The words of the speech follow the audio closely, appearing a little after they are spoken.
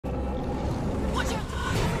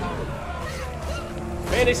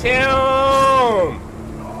Finish him!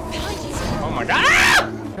 Oh my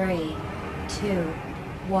god! 3, 2,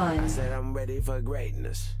 1. I said I'm ready for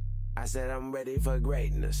greatness. I said I'm ready for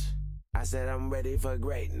greatness. I said I'm ready for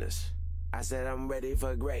greatness. I said I'm ready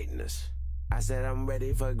for greatness. I said I'm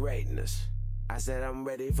ready for greatness. I said I'm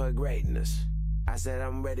ready for greatness. I said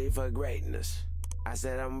I'm ready for greatness. I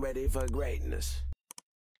said I'm ready for greatness.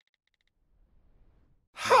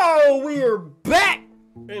 Oh, we're back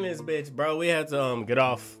in this bitch, bro. We had to get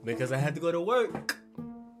off because I had to go to work.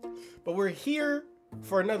 But we're here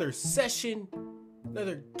for another session,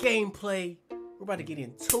 another gameplay. We're about to get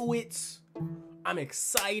into it. I'm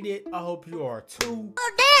excited. I hope you are too.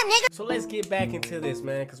 Oh, damn, nigga. So let's get back into this,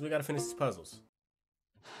 man, because we got to finish these puzzles.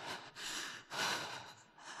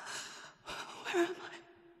 Where am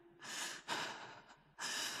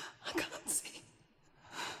I can't see.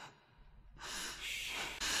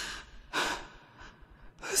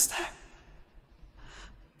 Who's there?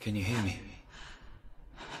 Can you hear me?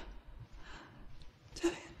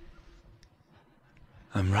 Dillian.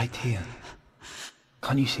 I'm right here.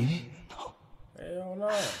 Can't you see me? No. Hell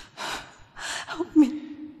no. Help me.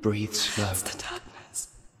 Breathe slow. It's the darkness.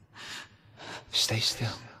 Stay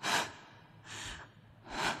still.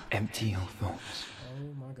 Empty your thoughts.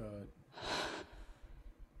 Oh my god.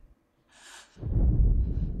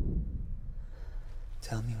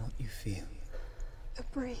 Tell me what you feel. A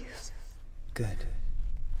breeze. Good.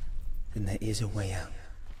 Then there is a way out.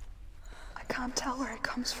 I can't tell where it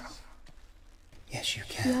comes from. Yes, you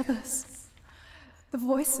The can. others. The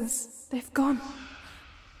voices. They've gone.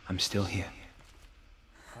 I'm still here.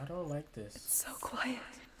 I don't like this. So quiet.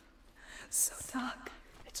 So dark.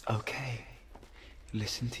 It's okay.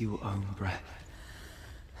 Listen to your own breath.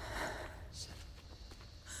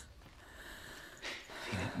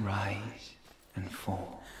 Feel it rise and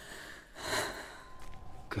fall.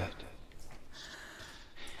 Good.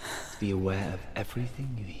 Be aware of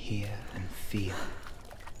everything you hear and feel.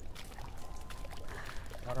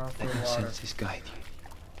 Water off Let the your water. senses guide you.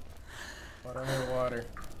 Water in water.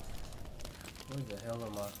 Where the hell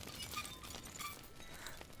am I?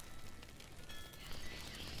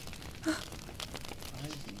 I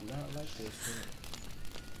do not like this shit.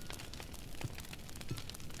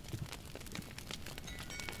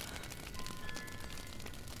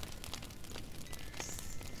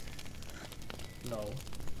 No.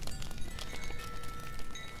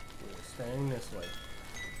 We're staying this way.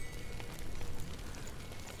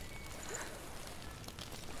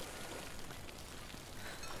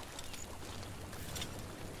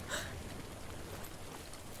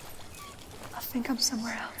 I think I'm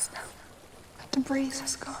somewhere else now. The breeze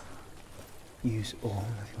has gone. Use all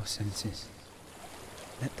of your senses.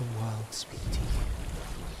 Let the world speak to you.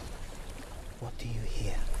 What do you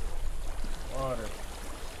hear? Water.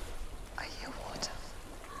 I hear water.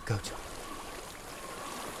 Go to it.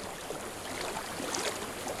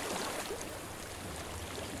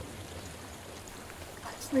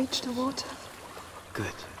 I've reached the water.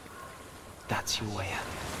 Good. That's your way out.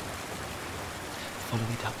 Follow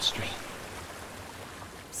it upstream.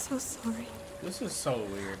 I'm so sorry. This is so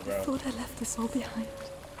weird, I bro. thought I left this all behind.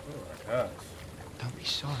 Oh my gosh. Don't be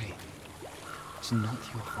sorry. It's not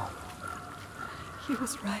your fault. He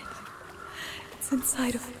was right. It's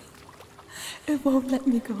inside of me. It won't let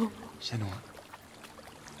me go. Senua.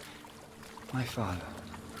 My father.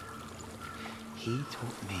 He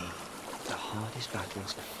taught me the hardest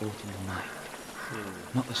battles are fought in the night.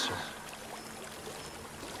 Not the sword.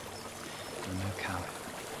 I'm no coward.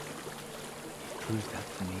 He proved that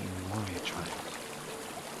to me in the warrior trials.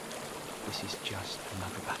 This is just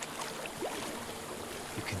another battle.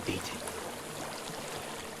 You can beat it.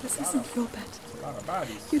 This isn't your bed. A lot of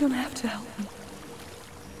bodies. You don't have to help me.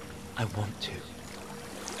 I want to.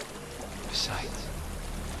 Besides,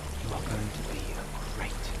 you are going to be a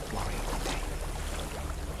great warrior one day.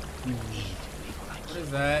 You need people like What you. is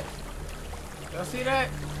that? Y'all see that?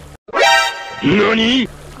 I'll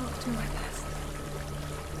do my best.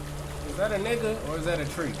 Is that a nigga or is that a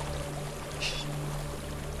tree?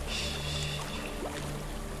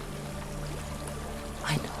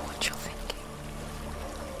 I know what you're thinking.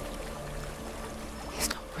 He's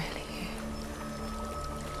not really here.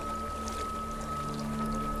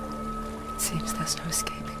 It seems there's no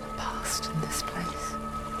escaping the past in this place.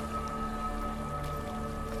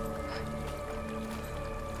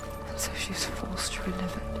 And so she's forced to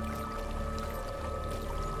relive it.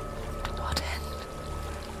 To what end?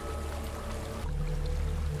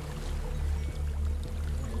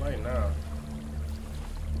 Right now.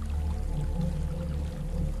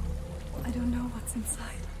 I don't know what's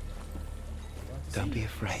inside. Don't be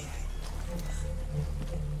afraid.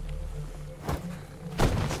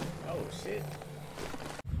 Oh shit.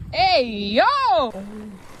 Hey, yo! Oh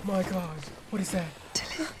my gosh. What is that?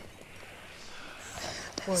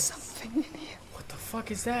 What? Something in here. What the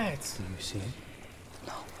fuck is that? Do you see it?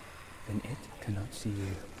 No. Then it cannot see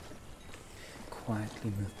you.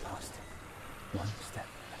 Quietly move past it, one step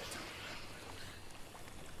at a time.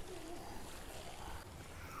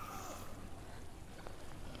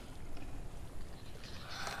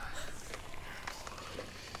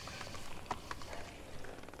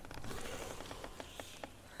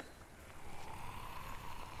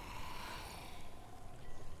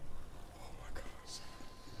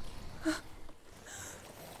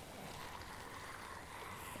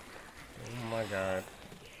 Oh my god.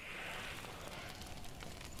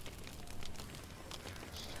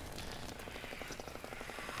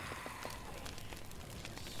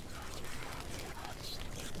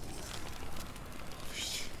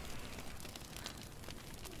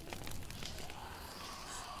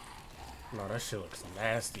 No, that shit looks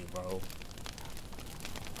nasty, bro.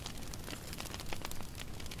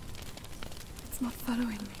 It's not following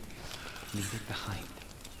me. Leave it behind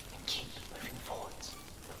and keep moving forwards.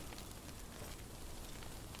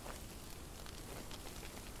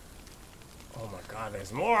 Oh my god,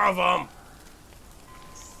 there's more of them!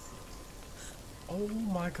 Oh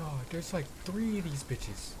my god, there's like 3 of these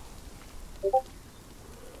bitches.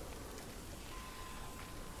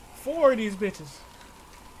 4 of these bitches.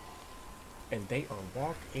 And they are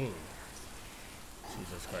walking.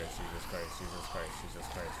 Jesus Christ, Jesus Christ, Jesus Christ, Jesus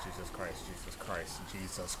Christ, Jesus Christ, Jesus Christ,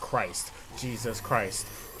 Jesus Christ, Jesus Christ,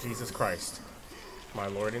 Jesus Christ. My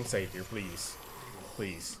Lord and Savior, please.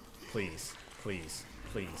 Please, please, please,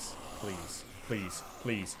 please, please, please,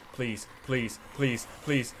 please, please, please, please,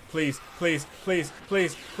 please, please, please, please,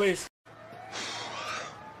 please, please.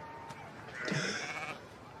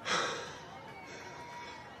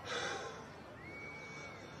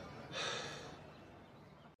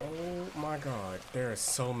 Oh my god, there are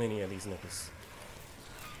so many of these niggas.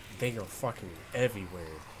 They are fucking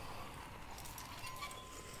everywhere.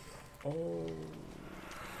 Oh.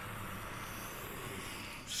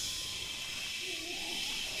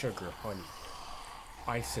 Sugar, honey.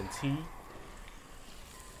 Ice and tea.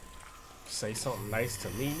 Say something nice to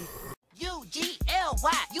me.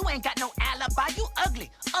 U-G-L-Y. You ain't got no alibi. You ugly.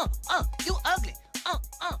 You ugly. Oh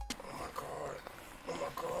my god. Oh my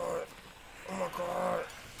god. Oh my god.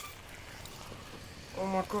 Oh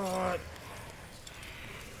my god.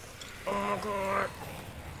 Oh my god.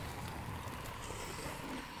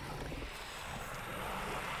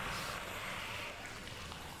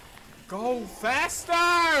 Go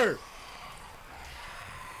faster!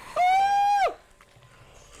 Woo!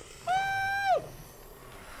 Woo!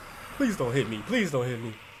 Please don't hit me. Please don't hit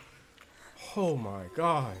me. Oh my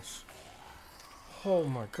gosh. Oh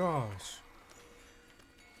my gosh.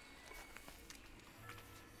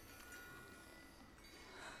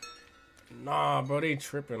 Nah, bro, they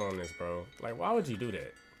tripping on this, bro. Like, why would you do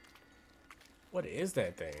that? What is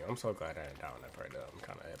that thing? I'm so glad I ain't down that part, though. I'm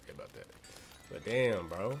kind of happy about that. But damn,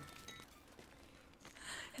 bro.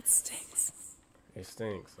 It stinks It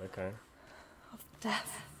stinks, okay. of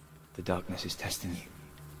death. The darkness is testing you,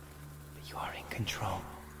 but you are in control.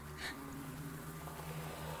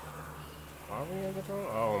 Are we in control?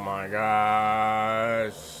 Oh my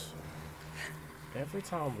gosh. Every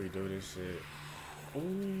time we do this shit.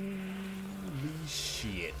 Holy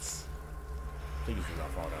shit. Please do not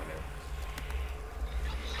fall down there.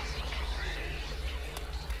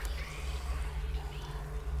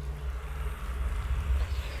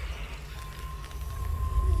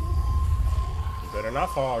 You better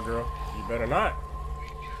not fall, girl. You better not.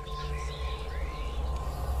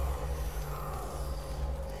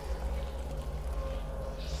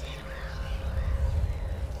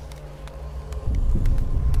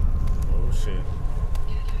 Oh shit.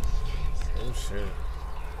 Oh shit.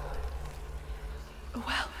 A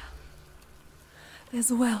well.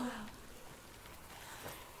 There's a well.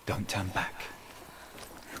 Don't turn back.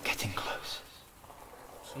 You're getting close.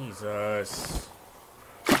 Jesus.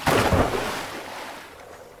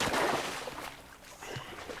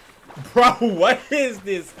 Bro, what is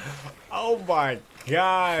this? Oh my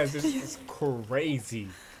gosh, this is crazy.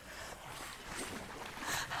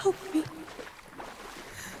 Help me.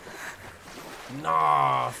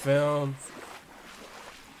 Nah, fam.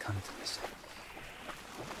 Come to the center.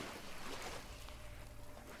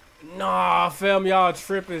 Nah, fam, y'all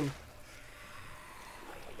tripping.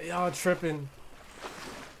 Y'all tripping.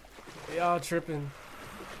 Y'all tripping.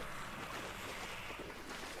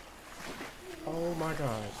 Oh my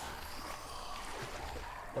gosh.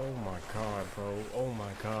 Oh my god, bro. Oh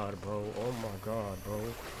my god, bro. Oh my god, bro.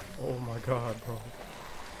 Oh my god, bro.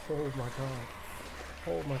 Oh my god.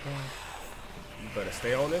 Oh my god. You better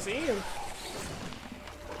stay on this end.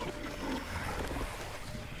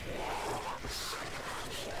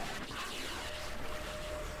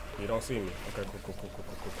 You don't see me. Okay, cool.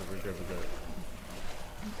 We good.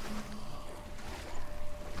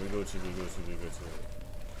 We Gucci.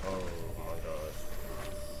 Oh my gosh.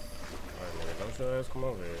 Alright, nigga, don't your ass come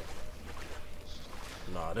over here.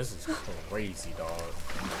 Nah, this is crazy, dog.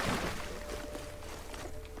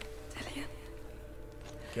 Dillian,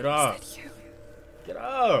 Get up. is that you? Get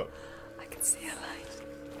up. I can see a light.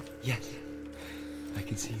 Yes, I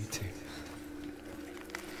can see you too.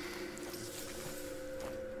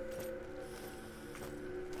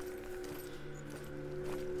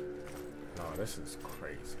 Nah, this is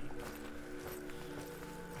crazy.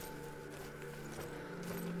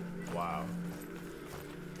 Wow.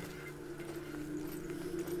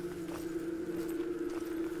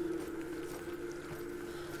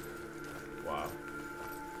 Wow.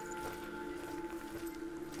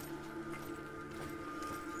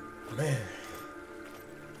 Man.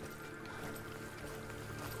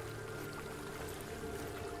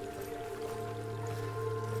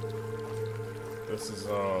 This is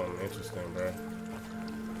interesting, bro.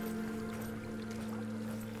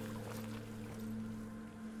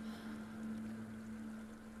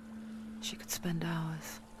 She could spend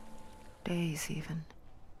hours, days even,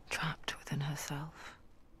 trapped within herself,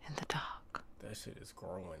 in the dark. That shit is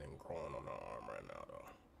growing on her arm right now, though.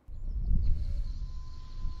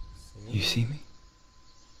 You see me?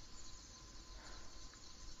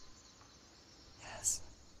 Yes.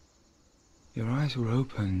 Your eyes were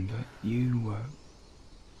open, but you were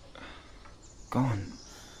gone.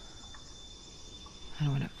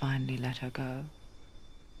 And when it finally let her go,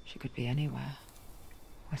 she could be anywhere,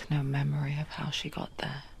 with no memory of how she got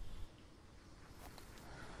there.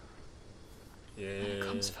 Yeah. It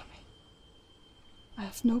comes for me. I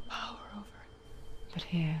have no power over it. But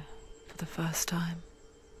here, for the first time,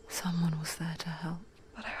 someone was there to help.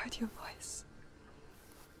 But I heard your voice.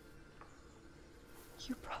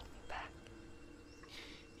 You brought me back.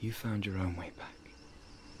 You found your own way back.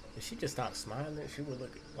 If she just stopped smiling, she would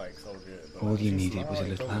look like so good. But All like, you she needed was a smiled,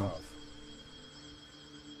 little come help. off.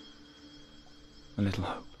 A little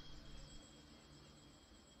hope.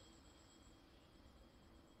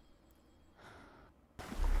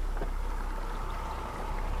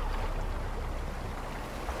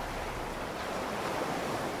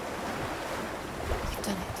 You've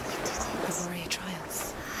done it. The warrior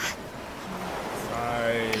trials.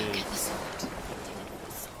 Nice. Get the sword.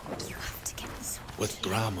 You have to get the sword. With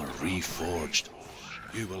Grammar reforged,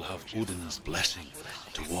 you will have Odin's blessing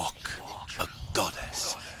to walk, a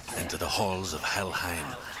goddess, into the halls of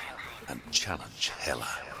Helheim and challenge Hela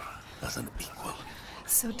as an equal.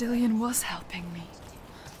 So Dillian was helping me.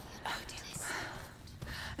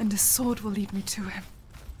 And the sword will lead me to him.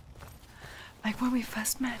 Like when we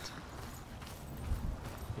first met.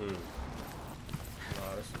 Nah,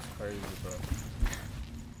 this is crazy, bro. Look at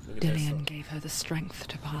that Dillian sword. gave her the strength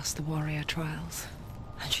to pass the warrior trials,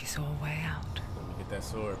 and she saw a way out. Let me get that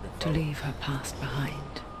sword, big To fella. leave her past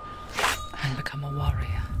behind and become a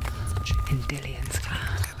warrior in Dillian's clan.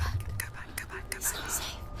 Go back. It's not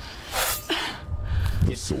safe.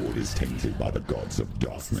 The sword is tainted by the gods of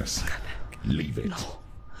darkness. Leave it. No.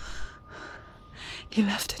 He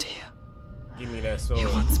left it here. Give me that sword. He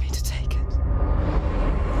wants me to take it.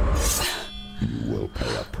 You will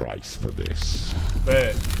pay a price for this.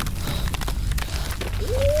 Bet.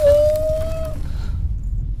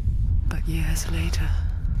 But years later,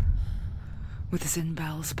 with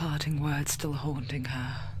Zinbal's parting words still haunting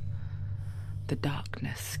her, the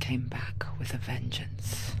darkness came back with a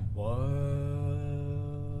vengeance. What?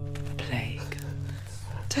 Plague.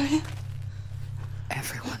 Dillian?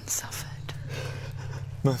 Everyone suffered.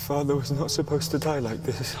 My father was not supposed to die like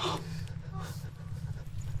this.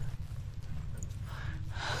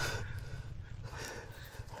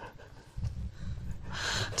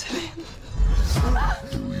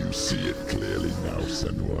 Do you see it clearly now,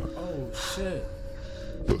 Senua? Oh, shit.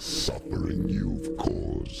 The suffering you've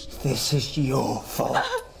caused. This is your fault.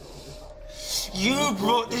 You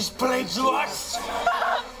brought this plague to us!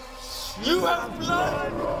 You have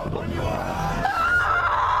blood on your hands!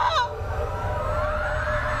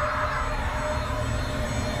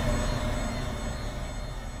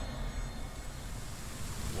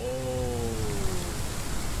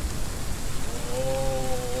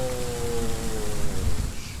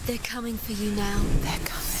 They're coming for you now. They're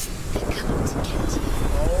coming. They're coming to get you.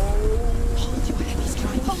 Hold your heavy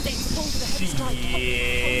strike. Hold it. Hold the heavy strike. Shit.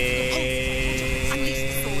 I used the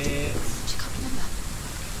sword. She can't remember.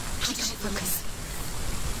 How did she focus?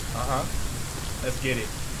 get it.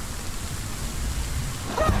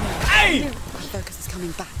 Hey! Focus is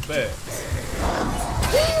coming back. Bet.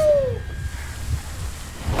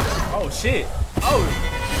 Oh shit. Oh.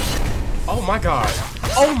 Oh my god.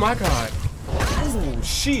 Oh my god. Oh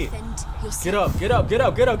shit. Get up, get up, get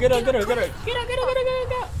up, get up, get up, get up, get up. Get up, get up, get up,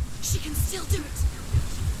 get up. She can still do it.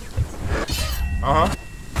 Uh-huh.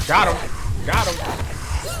 Got him. Got him.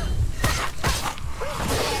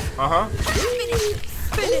 Uh-huh.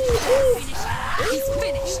 He's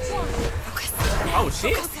finished. Oh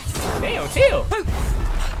shit. Damn, chill.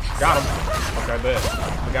 Got him. Okay, bet.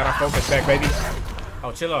 We got our focus back, baby.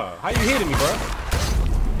 Oh, chill out. How you hitting me, bro?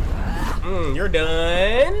 You're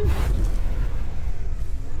done.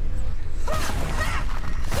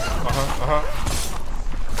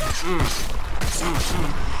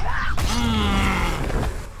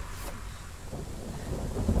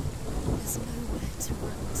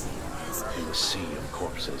 In the sea of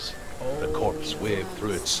corpses, the corpse waved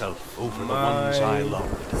through itself over the ones I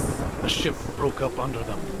loved. The ship broke up under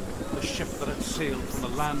them. The ship that had sailed from the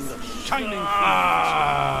land of shining fields.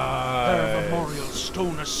 Their memorial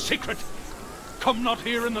stone is sacred. Come not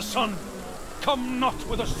here in the sun. Come not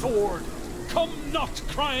with a sword. Come not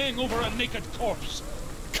crying over a naked corpse.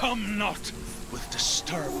 Come not with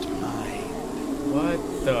disturbed mind. What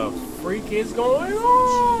the freak is going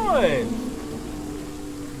on?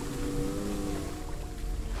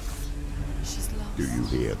 Do you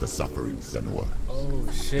hear the suffering, Senua? Oh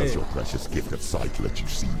shit. Does your precious gift of sight let you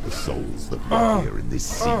see the souls that lie here in this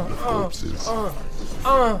sea of corpses?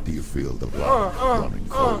 Do you feel the blood running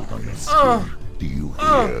cold on your skin? Do you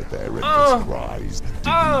hear their endless cries? Do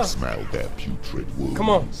you smell their putrid wounds? Come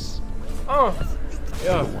on.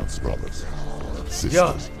 Yeah. Little ones, brothers,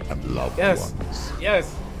 sisters, and loved ones.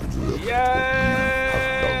 Yes. And look at what you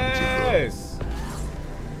have done to them.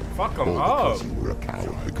 Fuck them All up. because you were a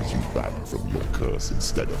coward because you ran from your curse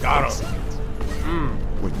instead of Got facing it.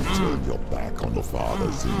 When you turned your back on your father,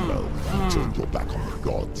 Zinbel, you turned your back on the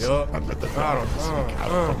gods and let the darkness leak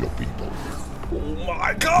out from your people. Oh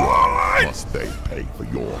my god! Must they pay for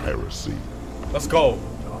your heresy? Let's go.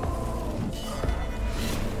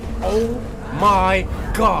 Oh my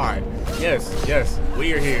god. Yes, yes.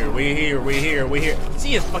 We are here. We here. We here. We here.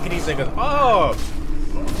 See us fucking these niggas up.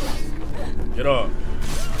 Get up.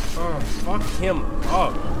 Fuck him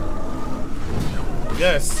up.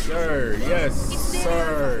 Yes, sir. Yes,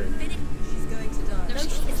 sir.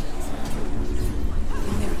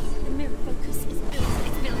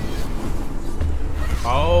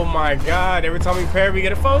 Oh my god. Every time we pair, we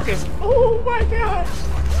get a focus. Oh my god.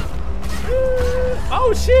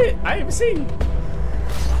 Oh shit. I didn't even see you.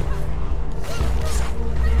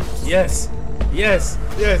 Yes. Yes.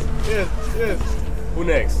 Yes. Yes. Yes. Who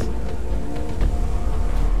next?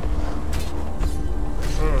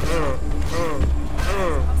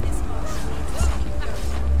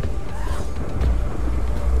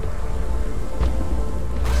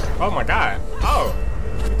 Oh my god. Oh.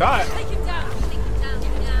 You thought. Take him down. Take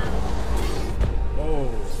him down. Oh.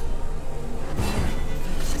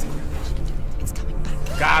 It's coming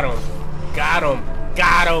back. Got him. Got him.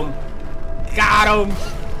 Got him. Got him.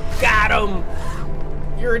 Got him.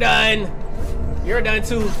 You're done. You're done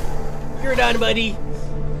too. You're done, buddy.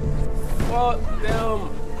 Fuck them.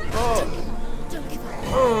 Fuck.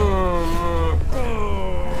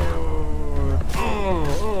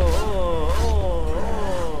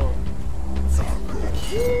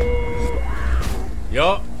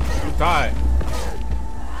 Yup. You thought.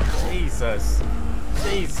 Jesus.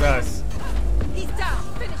 Jesus. He's down.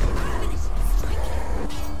 Finish him. Finish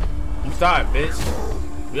him. You thought, bitch.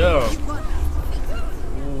 Yeah.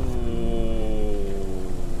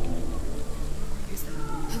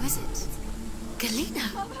 Who is it? Galena.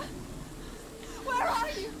 Where are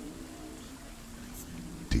you?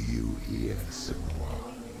 Do you hear, Senua?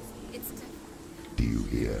 Do you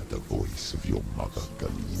hear the voice of your mother,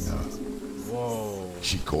 Galena? Whoa.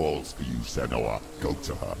 She calls for you, Senua. Go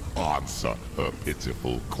to her. Answer her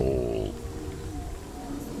pitiful call.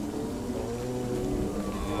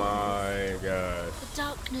 Oh my gosh. The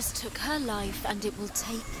darkness took her life, and it will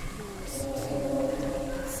take yours.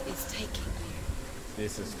 It's taking you.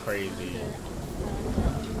 This is crazy.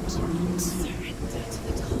 Surrender to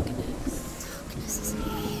the darkness. Darkness is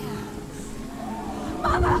here.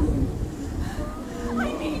 Mother! I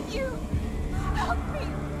need you! Help me!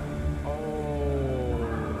 Oh,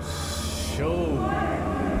 shoot.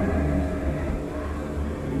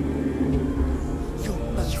 You're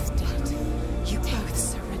both dead. You both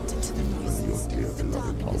surrendered to the voices. Your dear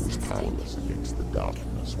beloved mother was powerless against the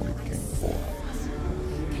darkness when it came forth.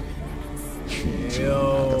 She too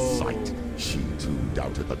had a sight. She too doubted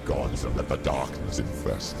to the gods and let the darkness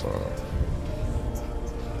infest her.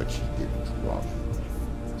 But she didn't run.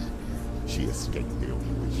 She escaped the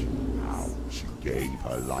only way she knew how. She gave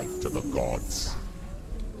her life to the gods.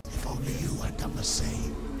 If only you had done the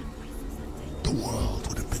same, the world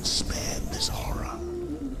would have been spared this horror.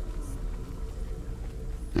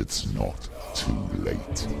 It's not too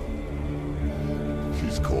late.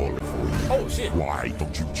 She's calling for you. Oh, shit. Why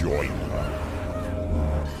don't you join her?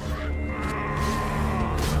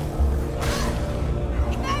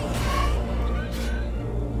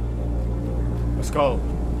 Let's go.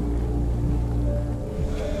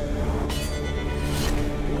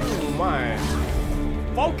 Oh my.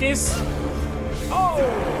 Focus. Oh.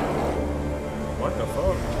 What the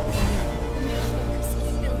fuck?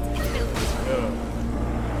 Yeah.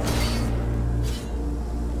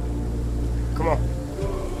 Come on.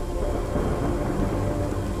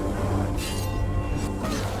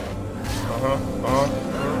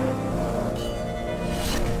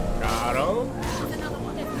 Got him.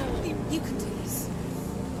 You can do this.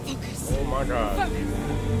 Focus. Oh my god.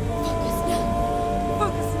 Focus now.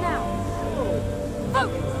 Focus now.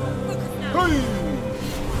 Focus. Focus now.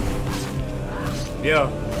 Yeah.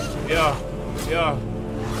 Yeah. Yeah.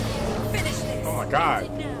 Finish this. Oh my god.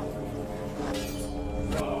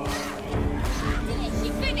 She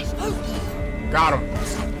finished. Got him.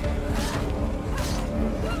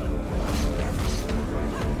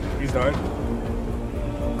 He's done.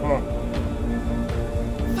 Come on.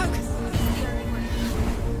 Focus.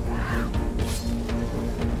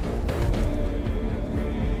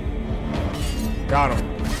 Got him.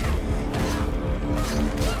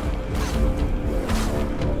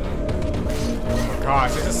 Oh my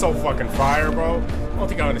gosh, this is so fucking fire, bro. I don't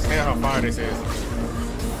think I understand how fire this is.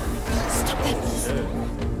 Stop that. Shit.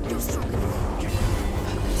 You're stronger than that.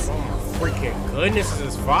 Oh my freaking goodness, this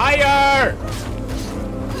is fire!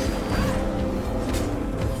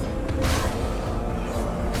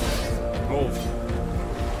 Move.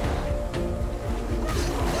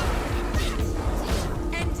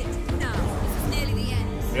 End it now. This is nearly the end.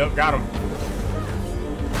 Yep, got him.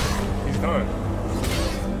 He's done.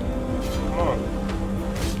 Come on.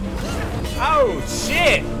 Oh,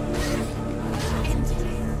 shit!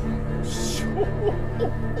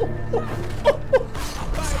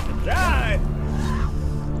 God!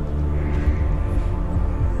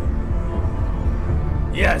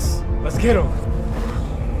 Yes! Let's get him!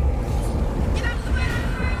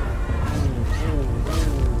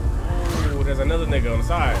 Ooh, there's another nigga on the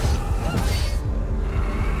side.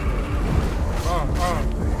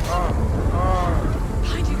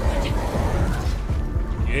 Behind you.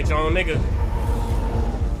 You hit your own nigga.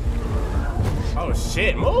 Oh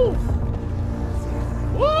shit, move!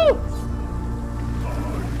 Woo!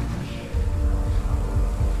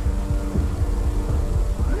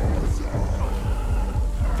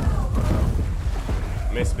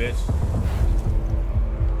 Miss, bitch.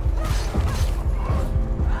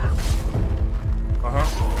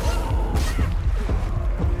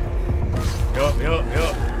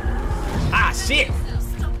 Yup. Ah, shit!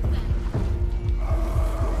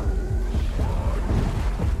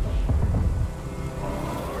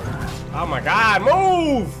 Oh my god,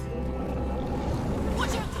 move!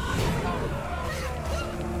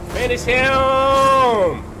 Finish him!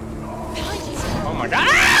 Oh my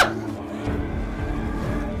god!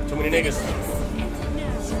 Too many niggas.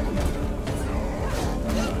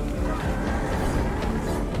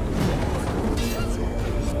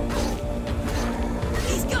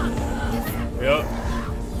 He's gone. Yep.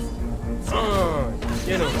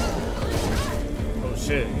 Get him. Oh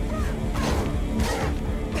shit.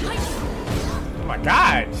 Oh my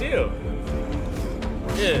god, chill.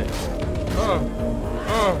 Yeah.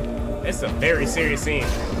 It's a very serious scene.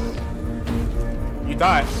 You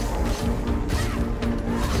thought.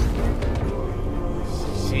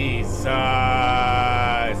 Jesus.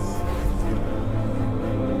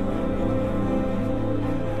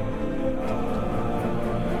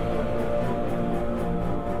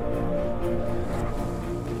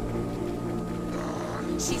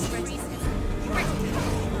 She's ready.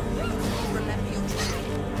 Remember your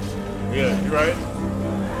training. Yeah, you right.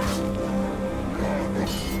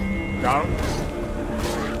 Got him.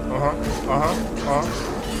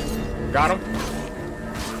 Got him.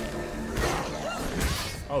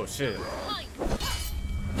 Oh shit.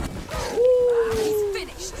 He's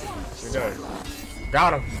finished. You're done.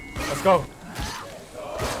 Got him. Let's go.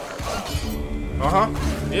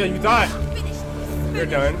 Yeah, you thought. You're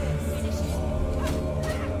done.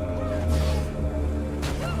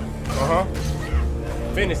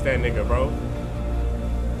 Finish that nigga, bro.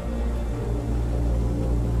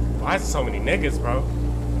 Why is there so many niggas, bro?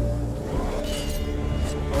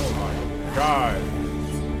 god.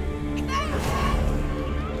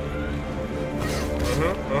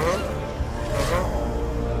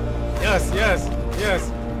 Yes, yes, yes.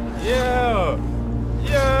 Yeah.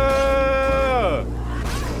 Yeah.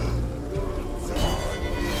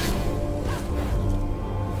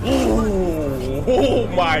 Ooh. Oh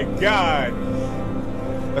my god.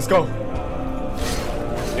 Let's go.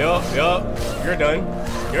 Yup. You're done.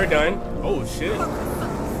 You're done. Oh shit.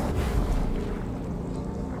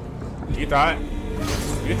 You thought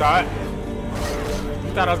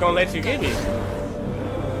I was gonna let you get me.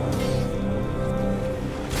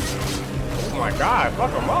 Oh my god,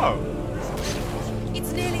 fuck him up.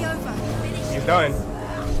 It's nearly over. He's done.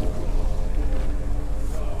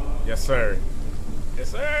 Yes, sir. Yes,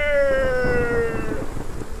 sir.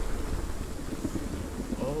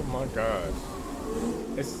 Oh my gosh.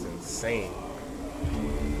 This is insane.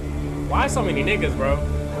 Why so many niggas, bro?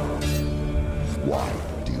 Why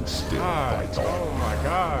do you still fight on? Oh my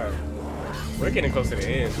god. We're getting close to the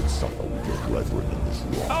end. Suffer with your brethren in this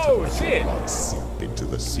rot. Oh shit! Sink into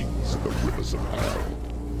the seas of the rivers of hell.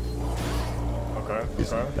 Okay.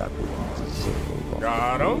 Isn't that what you deserve?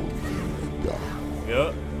 Got him.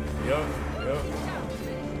 Yup.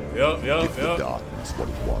 If the darkness what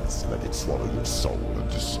it wants, let it swallow your soul and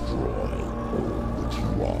destroy all that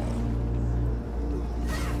you are.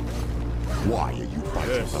 Why are you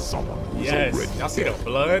fighting for someone who's already Y'all see the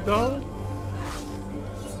blood though?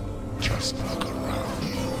 Just look around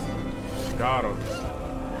you. Got him.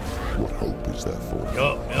 What hope is there for you?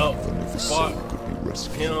 Yup. Even if his soul could be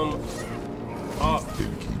rescued. Him up.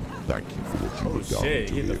 Thank you for what you have done Shit,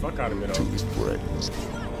 to he hit the him, fuck out of me to though. his friends,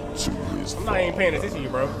 to his I'm not even paying attention to you,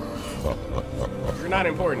 bro. You're not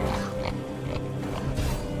important.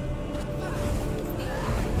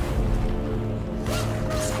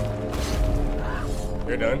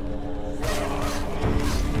 You're done.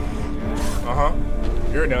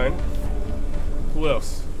 You're done. Who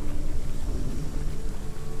else?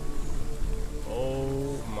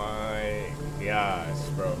 Oh my gosh,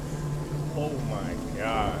 bro. Oh my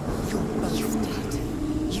god. You're both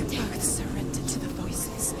dead. You both surrendered to the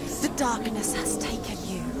voices. The darkness has taken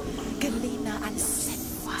you. Galena and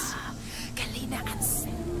Senwa. Galena and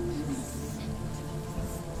Senwa.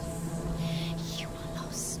 You are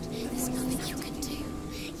lost. There's nothing you can do.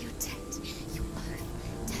 You're dead. You're both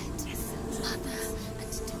dead. Mother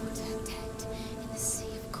and daughter dead in the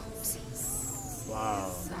sea of corpses.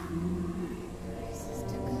 Wow.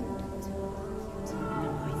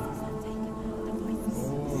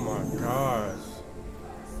 Oh my gosh.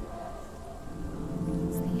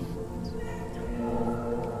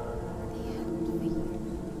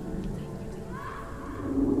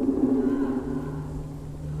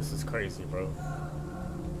 This is crazy, bro.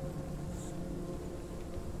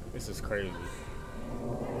 This is crazy.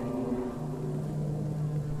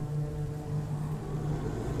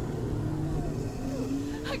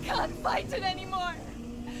 I can't fight it anymore.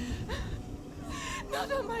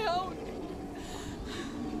 Not on my own.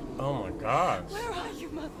 Oh my gosh. Where are you,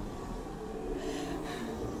 Mother?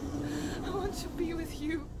 I want to be with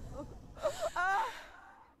you.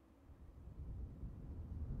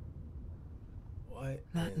 What?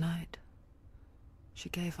 That night, she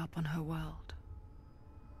gave up on her world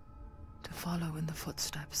to follow in the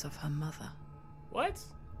footsteps of her mother. What?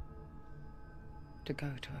 To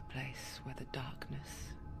go to a place where the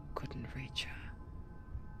darkness couldn't reach her.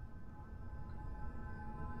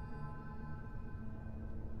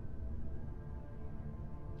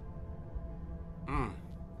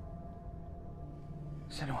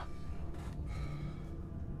 Senua.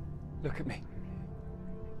 Look at me.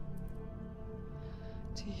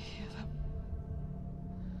 Do you hear them?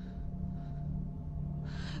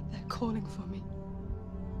 They're calling for me.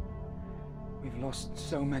 We've lost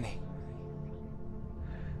so many.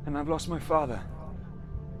 And I've lost my father.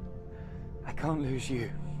 I can't lose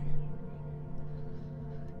you.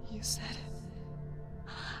 You said it.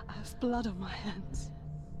 I have blood on my hands.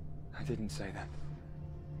 I didn't say that.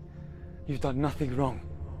 You've done nothing wrong.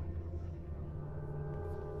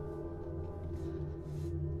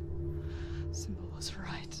 Symbol was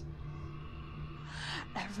right.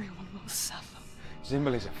 Everyone will suffer.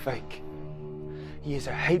 Zimbel is a fake. He is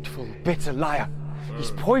a hateful, bitter liar.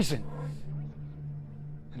 He's poison.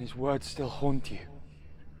 And his words still haunt you.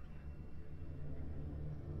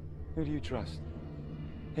 Who do you trust?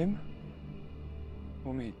 Him?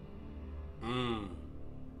 Or me?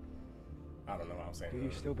 I don't know what I'm saying. Do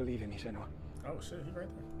you still believe in me, Senua? Oh shit, he's right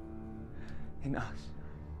there. In us?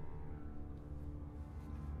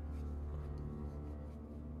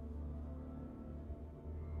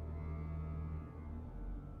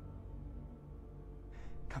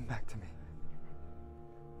 Come back to me.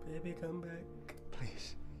 Baby, come back.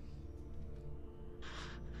 Please.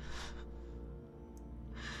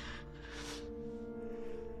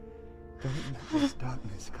 Don't let this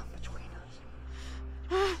darkness come between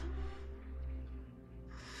us.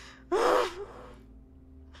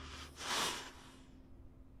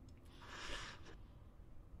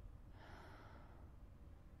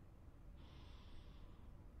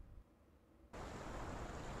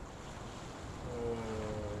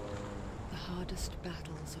 The hardest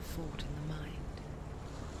battles are fought in the mind.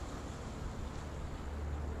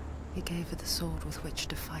 He gave her the sword with which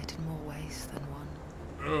to fight in more ways than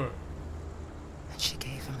one. And she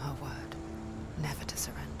gave him her word, never to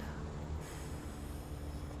surrender.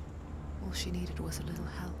 All she needed was a little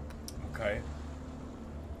help. Okay.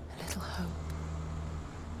 A little hope.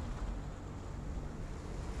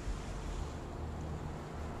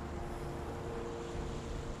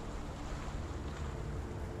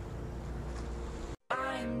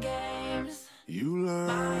 Mind games. You learn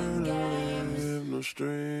Mind games. live no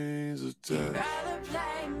strings You'd attached. rather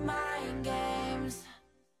play mind games.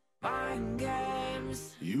 Mind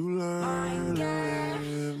games. You learn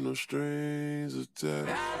live no strings attached.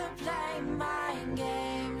 Rather play mind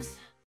games.